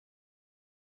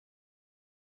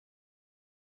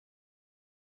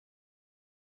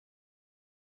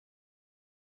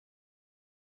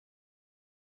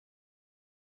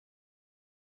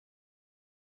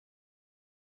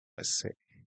Let's see.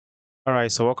 All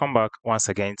right, so welcome back once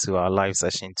again to our live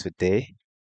session today.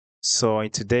 So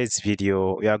in today's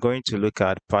video, we are going to look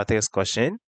at practice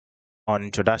question on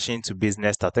introduction to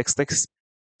business statistics.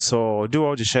 So do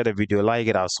all to share the video, like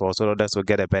it as well, so that others will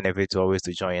get a benefit to always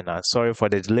to join us. Sorry for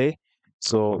the delay.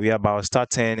 So we are about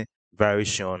starting very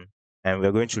soon, and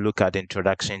we're going to look at the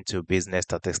introduction to business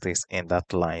statistics in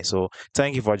that line. So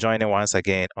thank you for joining once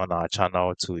again on our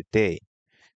channel today.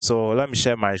 So let me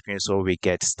share my screen so we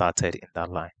get started in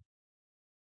that line.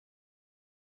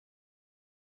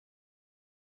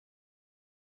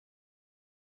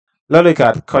 Let's look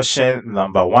at question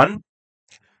number 1.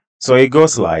 So it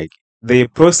goes like, the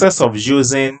process of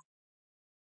using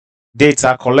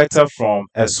data collected from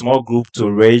a small group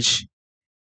to reach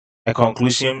a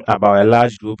conclusion about a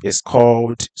large group is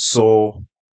called. So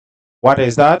what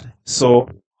is that? So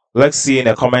let's see in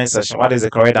the comment section what is the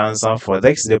correct answer for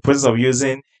this. The process of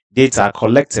using data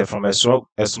collected from a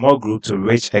small group to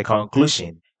reach a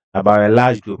conclusion about a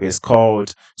large group is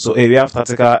called. So A, we have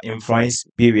statistical inference.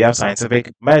 B, we have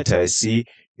scientific method. C,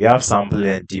 we have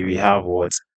sampling. D, we have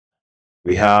what?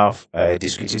 We have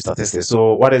descriptive statistics.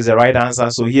 So what is the right answer?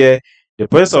 So here, the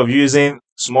process of using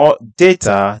small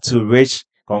data to reach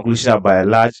conclusion about a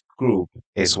large group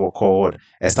is what called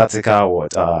a statistical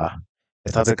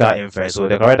inference. So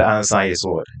the correct answer is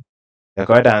what? The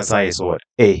correct answer is what?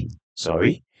 A.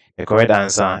 Sorry. The correct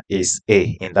answer is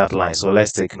A in that line. So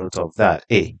let's take note of that.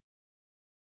 A.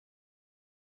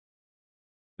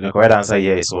 The correct answer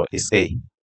here is what? Is A.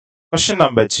 Question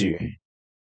number 2.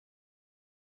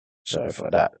 Sorry for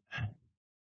that.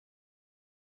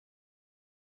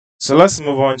 So let's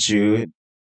move on to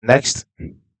next.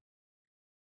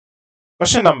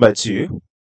 Question number 2.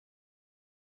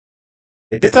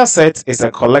 A data set is a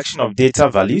collection of data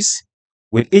values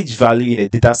with each value in a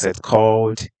data set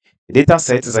called. A data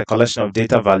set is a collection of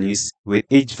data values with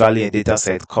each value in a data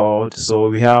set called. So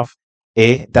we have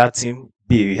A, datum.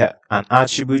 B, we have an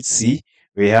attribute. C,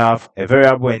 we have a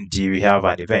variable. And D, we have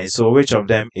an event. So which of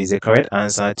them is the correct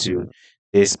answer to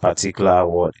this particular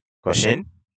word question?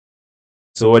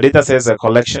 So a data set is a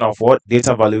collection of what?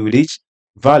 Data value with each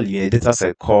value in a data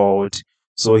set called.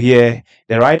 So here,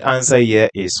 the right answer here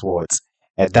is what?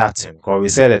 A datum. Because we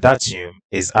said a datum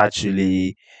is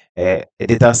actually a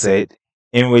data set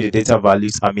in which the data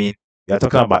values, we are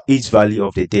talking about each value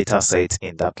of the data set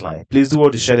in that line. Please do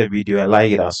want to share the video and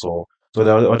like it as well, so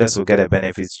that others will get a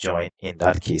benefit to join in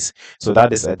that case. So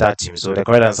that is a datum. So the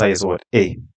correct answer is what?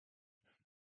 A.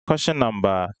 Question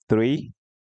number 3.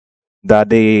 That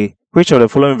the which of the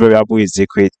following variable is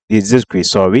discrete,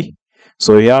 sorry.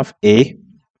 So you have A,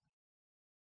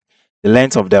 the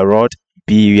length of the rod.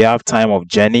 B, we have time of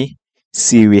journey.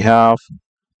 C, we have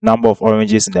number of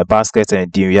oranges in the basket.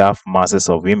 And D, we have masses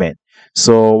of women.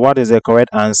 So what is the correct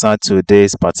answer to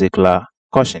this particular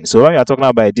question? So when we are talking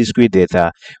about discrete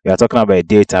data, we are talking about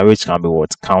data which can be what?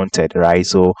 Counted, right?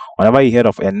 So whenever you hear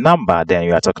of a number, then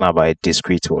you are talking about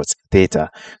discrete what? Data.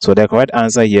 So the correct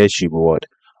answer here should be what?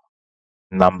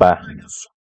 Number.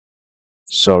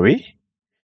 Sorry.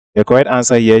 The correct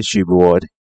answer here should be what?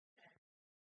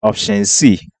 Option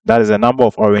C. That is the number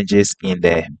of oranges in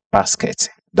the basket.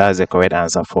 That is the correct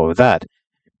answer for that.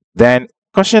 Then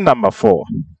question number 4.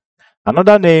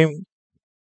 Another name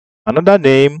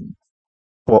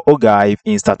for ogive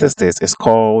in statistics is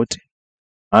called.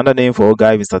 Another name for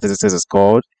ogive in statistics is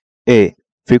called A,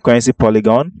 frequency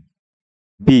polygon.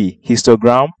 B,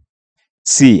 histogram.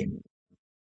 C,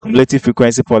 cumulative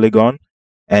frequency polygon.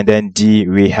 And then D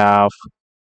we have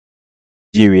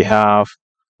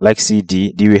like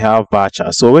CD, we have bar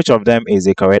chart. So which of them is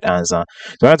the correct answer?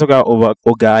 So when I talk about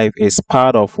ogive, is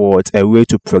part of what? A way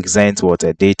to present what?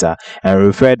 A data, and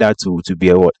refer that to be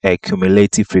a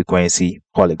cumulative frequency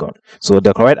polygon. So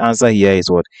the correct answer here is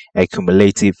what? A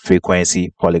cumulative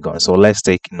frequency polygon. So let's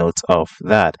take note of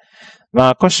that.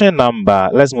 Now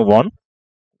let's move on.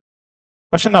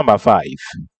 Question number 5.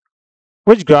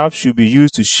 Which graph should be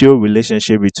used to show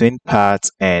relationship between part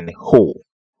and whole?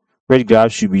 Which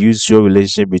graph should be used to show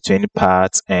relationship between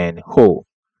part and whole?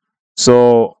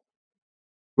 So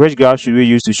which graph should we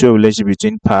use to show relationship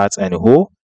between part and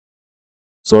whole?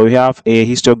 So we have A,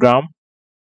 histogram.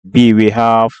 B, we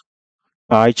have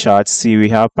pie chart. C, we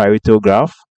have Pareto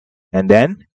graph. And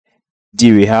then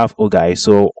D, we have ogive.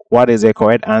 So what is the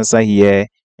correct answer here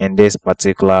in this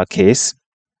particular case?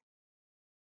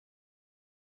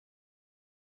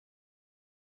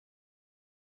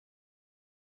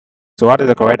 So what is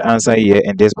the correct answer here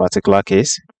in this particular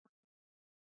case?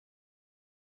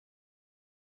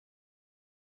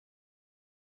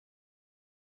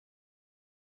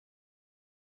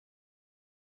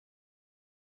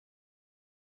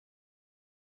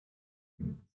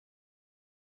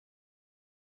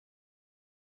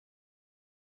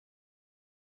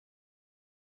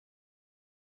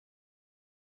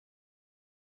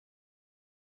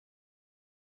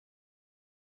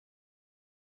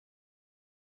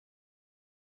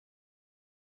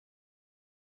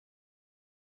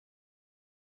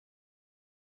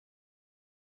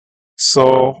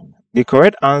 So the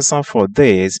correct answer for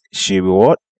this should be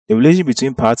what? The relation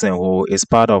between part and whole is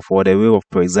part of what a way of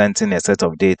presenting a set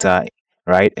of data,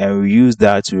 right? And we use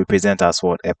that to represent as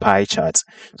what? A pie chart.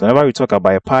 So whenever we talk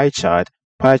about a pie chart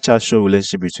show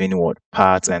relationship between what?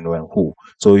 Part and when whole.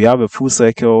 So we have a full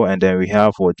circle and then we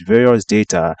have what? Various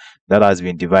data that has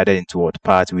been divided into what?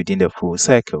 Part within the full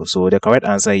circle. So the correct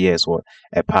answer here is what?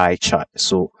 A pie chart.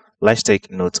 So let's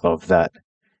take note of that.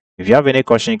 If you have any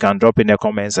question, you can drop in the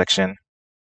comment section.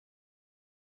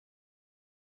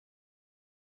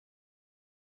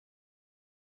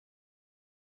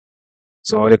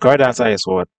 So the correct answer is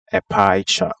what? A pie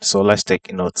chart. So let's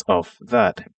take note of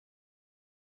that.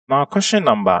 Now, question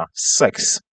number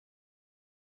 6.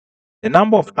 The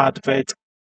number of adverts,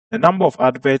 the number of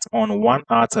adverts on 1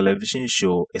 hour television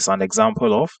show is an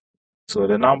example of. So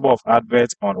the number of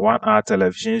adverts on 1 hour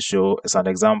television show is an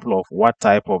example of what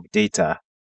type of data?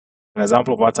 An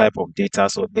example of what type of data?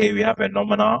 So A, we have a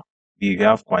nominal, B, we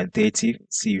have quantitative,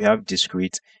 C, we have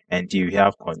discrete, and D, we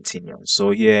have continuous.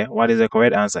 So here, what is the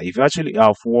correct answer? If you actually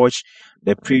have watched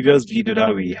the previous video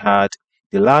that we had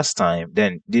the last time,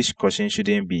 then this question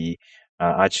shouldn't be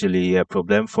actually a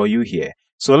problem for you here.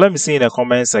 So let me see in the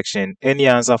comment section, any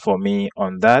answer for me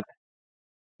on that?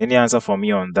 Any answer for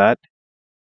me on that?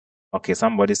 Okay,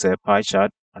 somebody said pie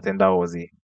chart. I think that was it.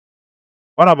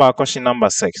 What about question number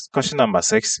 6? Question number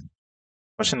 6.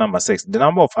 Question number 6. The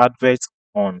number of adverts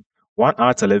on 1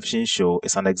 hour television show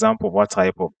is an example of what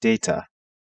type of data?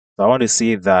 So I want to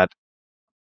say that.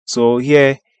 So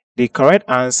here, the correct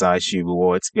answer should be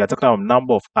what? We are talking about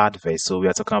number of adverts. So we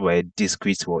are talking about a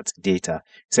discrete what? Data.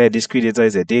 So discrete data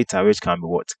is a data which can be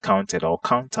what? Counted or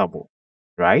countable,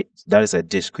 right? That is a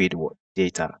discrete what?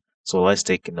 Data. So let's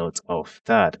take note of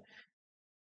that.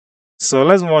 So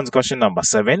let's move on to question number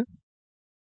 7.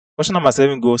 Question number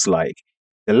 7 goes like,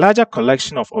 the larger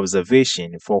collection of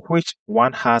observation for which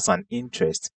one has an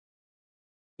interest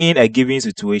in a given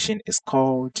situation is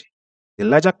called. The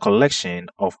larger collection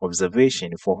of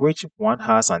observation for which one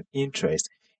has an interest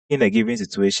in a given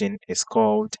situation is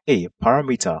called A.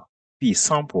 Parameter, B.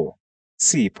 Sample,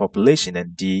 C. Population,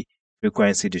 and D.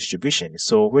 Frequency distribution.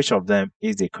 So which of them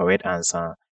is the correct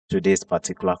answer to this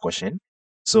particular question?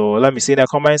 So let me see in the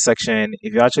comment section.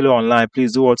 If you're actually online,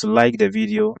 please do want to like the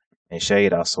video and share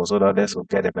it as well so that others will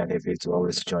get the benefit to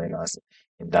always join us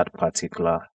in that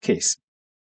particular case.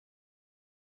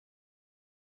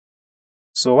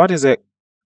 So what is the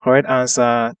correct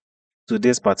answer to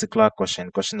this particular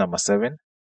question, question number 7?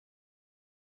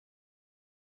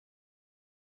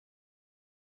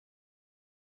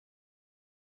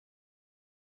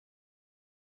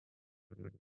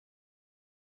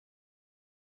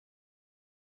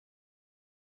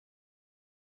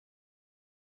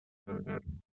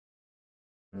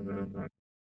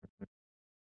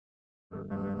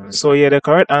 So yeah, the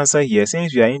correct answer here,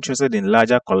 since we are interested in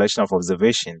larger collection of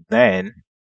observation, then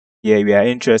yeah, we are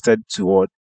interested toward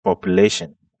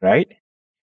population, right?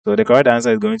 So the correct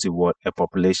answer is going to what? A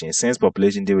population. Since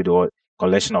population deal with what?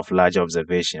 Collection of large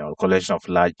observation or collection of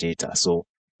large data. So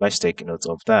let's take note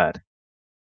of that.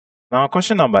 Now,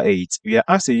 question number 8. We are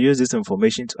asked to use this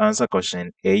information to answer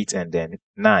question 8 and then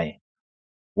 9.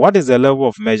 What is the level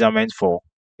of measurement for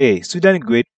A. Student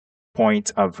grade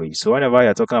point average? So whenever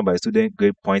you're talking about student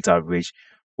grade point average,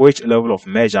 which level of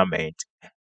measurement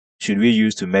should we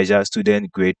use to measure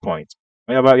student grade point?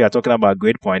 Whenever we are talking about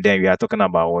grade point, then we are talking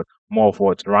about what? More of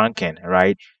what? Ranking,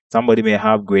 right? Somebody may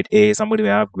have grade A, somebody may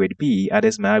have grade B,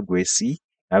 others may have grade C,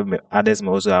 others may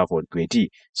also have what? Grade D.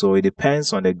 So it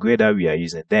depends on the grade that we are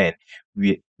using. Then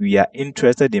we are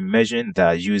interested in measuring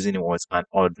that using what? An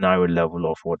ordinary level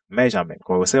of what? Measurement.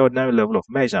 When we say ordinary level of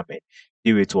measurement,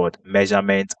 deal with what?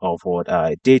 Measurement of what?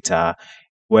 Data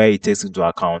where it takes into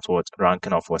account what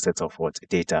ranking of a set of what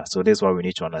data. So this is what we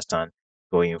need to understand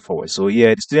going forward. So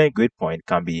here, the student grade point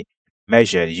can be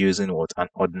measured using what? An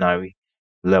ordinary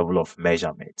level of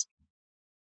measurement.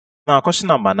 Now, question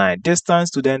number 9. Distance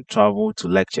student travel to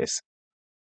lectures.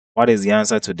 What is the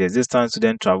answer to this? Distance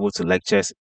student travel to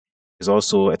lectures is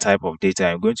also a type of data.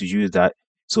 I'm going to use that.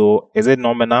 So is it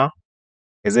nominal?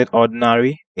 Is it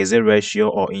ordinary? Is it ratio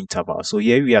or interval? So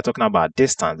here we are talking about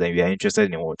distance and we are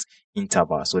interested in what?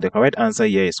 Interval. So the correct answer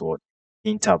here is what?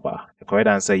 Interval. The correct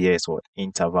answer here is what?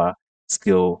 Interval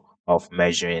scale of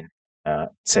measuring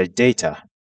such data.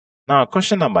 Now,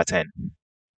 question number 10.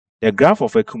 The graph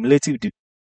of a cumulative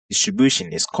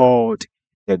distribution is called.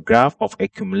 The graph of a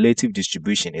cumulative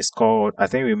distribution is called. I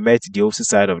think we met the opposite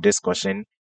side of this question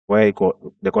where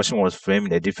the question was framed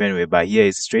in a different way, but here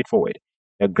is straightforward.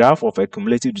 The graph of a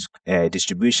cumulative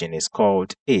distribution is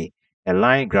called A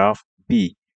line graph,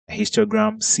 B, a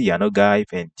histogram, C, an graph,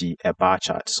 and D, a bar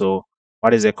chart. So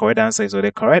What is the correct answer? So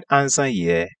the correct answer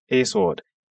here is what?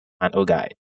 An OGI.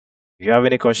 If you have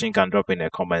any question, you can drop in the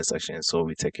comment section so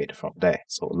we take it from there.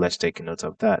 So let's take note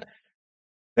of that.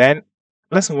 Then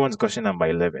let's move on to question number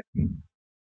 11.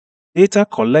 Data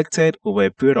collected over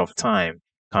a period of time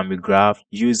can be graphed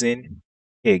using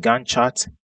A. Gantt chart,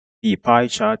 B. Pie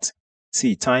chart,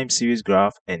 C. Time series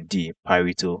graph, and D.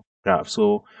 Pareto graph.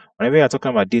 So whenever we are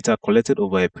talking about data collected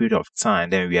over a period of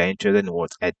time, then we are interested in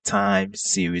what? A time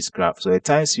series graph. So a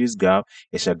time series graph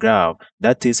is a graph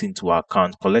that takes into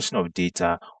account collection of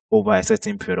data over a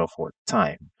certain period of what?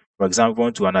 Time. For example, we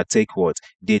want to undertake what?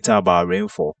 Data about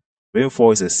rainfall.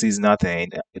 Rainfall is a seasonal thing.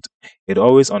 It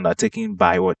always undertaken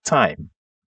by what? Time.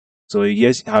 So you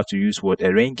just have to use what?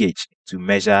 A rain gauge to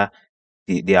measure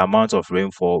the amount of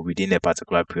rainfall within a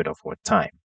particular period of what?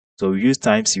 Time. So we use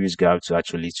time series graph to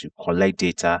actually to collect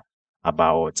data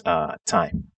about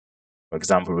time. For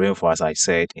example, rainfall, as I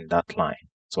said, in that line.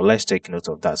 So let's take note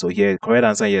of that. So here, the correct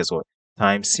answer here is what?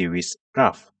 Time series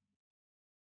graph.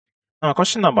 Now,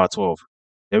 question number 12.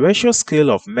 The ratio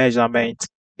scale of measurement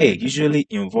A usually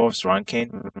involves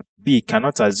ranking, B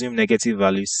cannot assume negative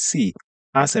values, C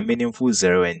has a meaningful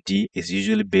zero, and D is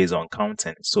usually based on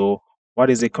counting. So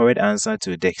what is the correct answer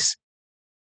to this?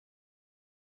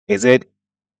 Is it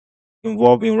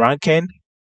involved in ranking,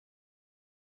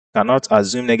 cannot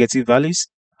assume negative values,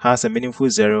 has a meaningful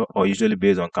zero, or usually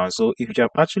based on count? So if you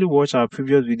have actually watched our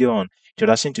previous video on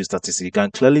introduction to statistics, you can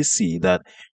clearly see that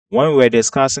when we were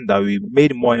discussing that, we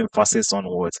made more emphasis on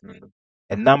what?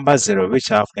 A number zero, which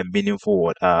have a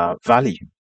meaningful value.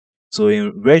 So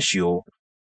in ratio,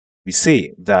 we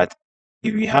say that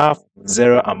if you have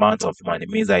zero amount of money, it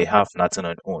means that you have nothing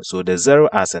on own. So the zero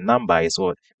as a number is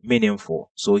what? Meaningful.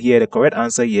 So here, the correct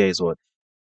answer here is what?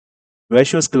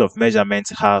 Ratio scale of measurement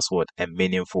has what? A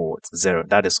meaningful what? Zero.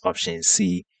 That is option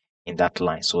C in that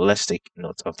line. So let's take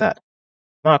note of that.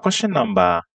 Now, question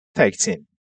number 13.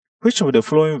 Which of the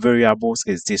following variables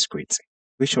is discrete?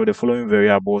 Which of the following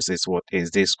variables is what? Is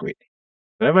discrete?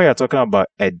 Whenever you're talking about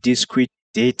a discrete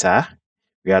data,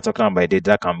 we are talking about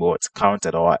data that can be what?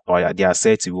 Counted, or they are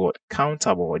said to be what?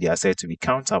 Countable, or they are said to be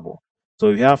countable.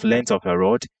 So we have length of a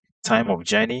road, time of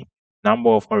journey,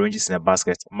 number of oranges in a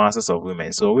basket, masses of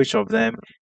women. So which of them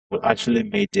will actually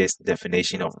make this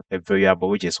definition of a variable,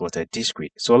 which is what? A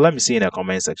discrete? So let me see in the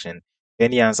comment section.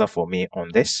 Any answer for me on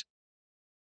this?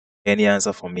 Any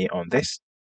answer for me on this?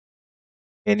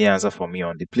 Any answer for me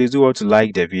on this? Please do want to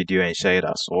like the video and share it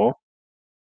as well.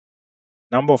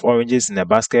 Number of oranges in a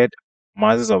basket,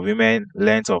 masses of women,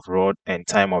 length of road, and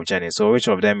time of journey. So which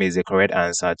of them is the correct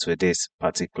answer to this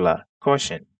particular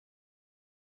question?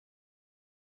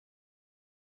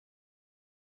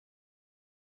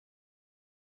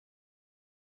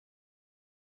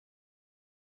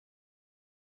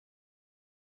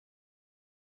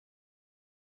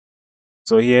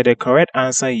 So here, the correct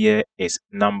answer here is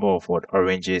number of what?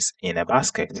 Oranges in a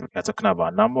basket. We're talking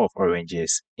about number of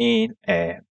oranges in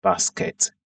a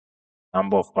basket.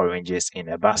 Number of oranges in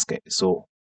a basket. So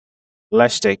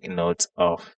let's take note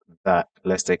of that.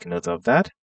 Let's take note of that.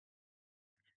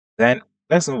 Then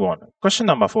let's move on. Question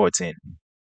number 14.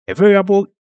 A variable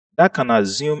that can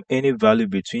assume any value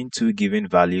between two given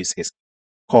values is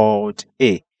called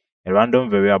A random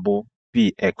variable,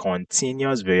 B a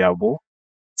continuous variable,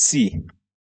 C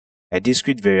a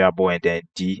discrete variable, and then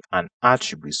D an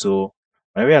attribute. So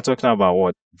when we are talking about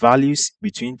what? Values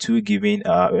between two given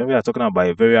when we are talking about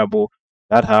a variable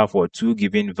that have what? Two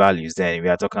given values, then we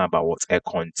are talking about what? A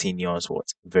continuous what?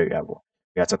 Variable.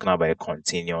 We are talking about a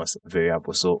continuous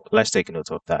variable. So let's take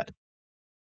note of that.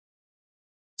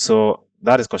 So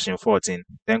that is question 14.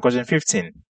 Then question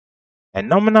 15. A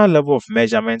nominal level of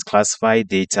measurement classify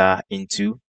data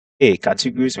into A.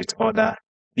 Categories with order,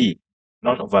 B.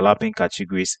 Non-overlapping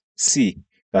categories, C.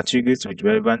 Categories with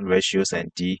relevant ratios,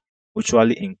 and D.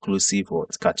 Mutually inclusive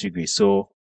categories. So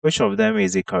which of them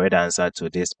is the correct answer to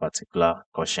this particular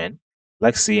question?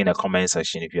 Let's see in the comment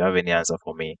section if you have any answer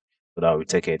for me, so that we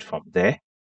take it from there.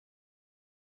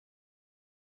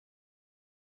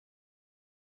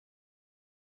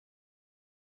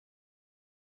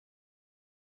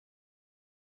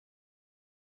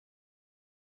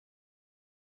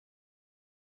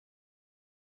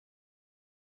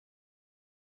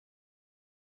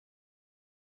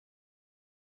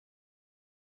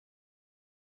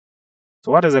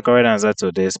 So what is the correct answer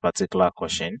to this particular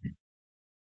question?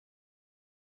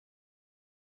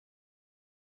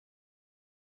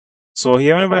 So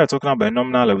here, whenever you're talking about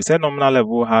nominal level, we said nominal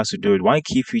level has to do with one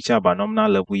key feature about nominal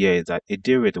level here is that it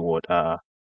deal with what?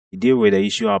 It deal with the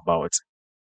issue about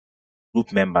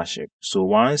group membership. So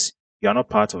once you are not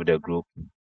part of the group,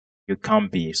 you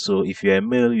can't be. So if you're a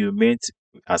male, you mate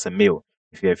as a male.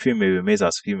 If you're a female, you mate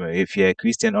as female. If you're a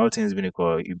Christian, all things being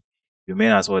equal, you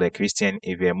mate as what a Christian.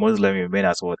 If you're a Muslim, you mate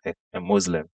as what a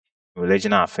Muslim.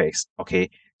 Religion affects. Okay.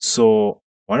 So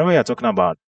whenever you're talking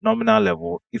about nominal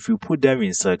level, if you put them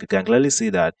in circle, you can clearly see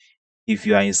that if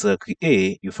you are in circle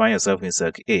A, you find yourself in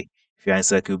circle A. If you are in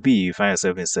circle B, you find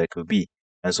yourself in circle B.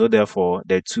 And so therefore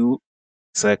the two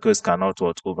circles cannot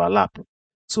what overlap.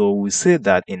 So we say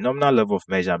that in nominal level of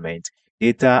measurement,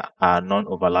 data are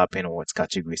non-overlapping what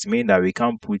categories, meaning that we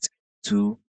can't put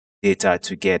two data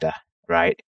together,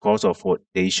 right? Because of what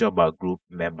the issue about group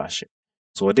membership.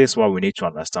 So this is what we need to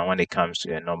understand when it comes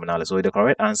to a nominal. So the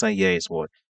correct answer here is what?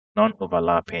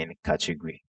 Non-overlapping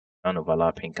category.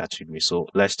 Non-overlapping category. So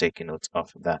let's take note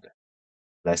of that.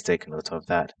 Let's take note of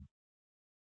that.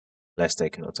 Let's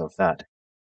take note of that.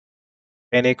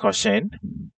 Any question?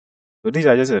 So these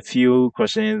are just a few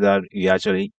questions that we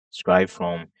actually describe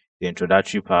from the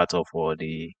introductory part of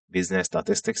the business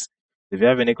statistics. If you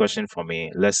have any question for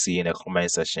me, let's see in the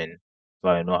comment section so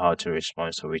I know how to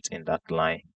respond to it in that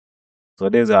line. So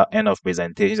this is our end of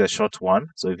presentation. It's a short one.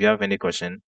 So if you have any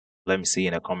question, let me see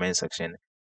in the comment section.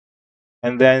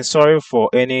 And then sorry for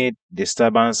any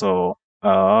disturbance or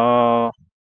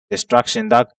distraction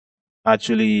that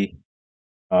actually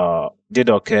did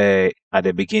occur at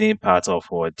the beginning part of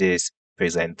this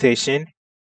presentation.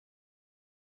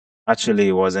 Actually,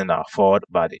 it wasn't our fault,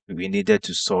 but we needed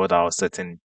to sort out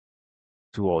certain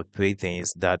 2 or 3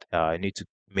 things that need to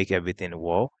make everything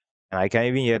work. And I can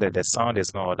even hear that the sound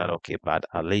is not that okay, but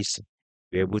at least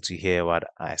we're able to hear what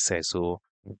I said. So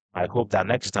I hope that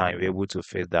next time we're able to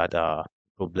fix that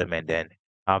problem and then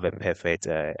have a perfect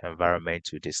environment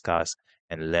to discuss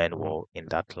and learn well in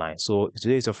that line. So if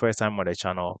today is your first time on the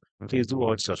channel, please do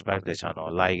watch, subscribe to the channel,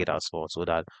 like it as well, so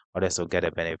that others will get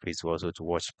the benefits also to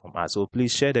watch from us. So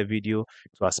please share the video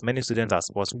to as many students as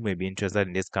possible who may be interested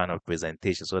in this kind of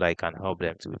presentation so that I can help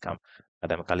them to become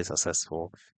academically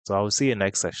successful. So I will see you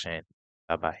next session.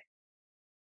 Bye bye.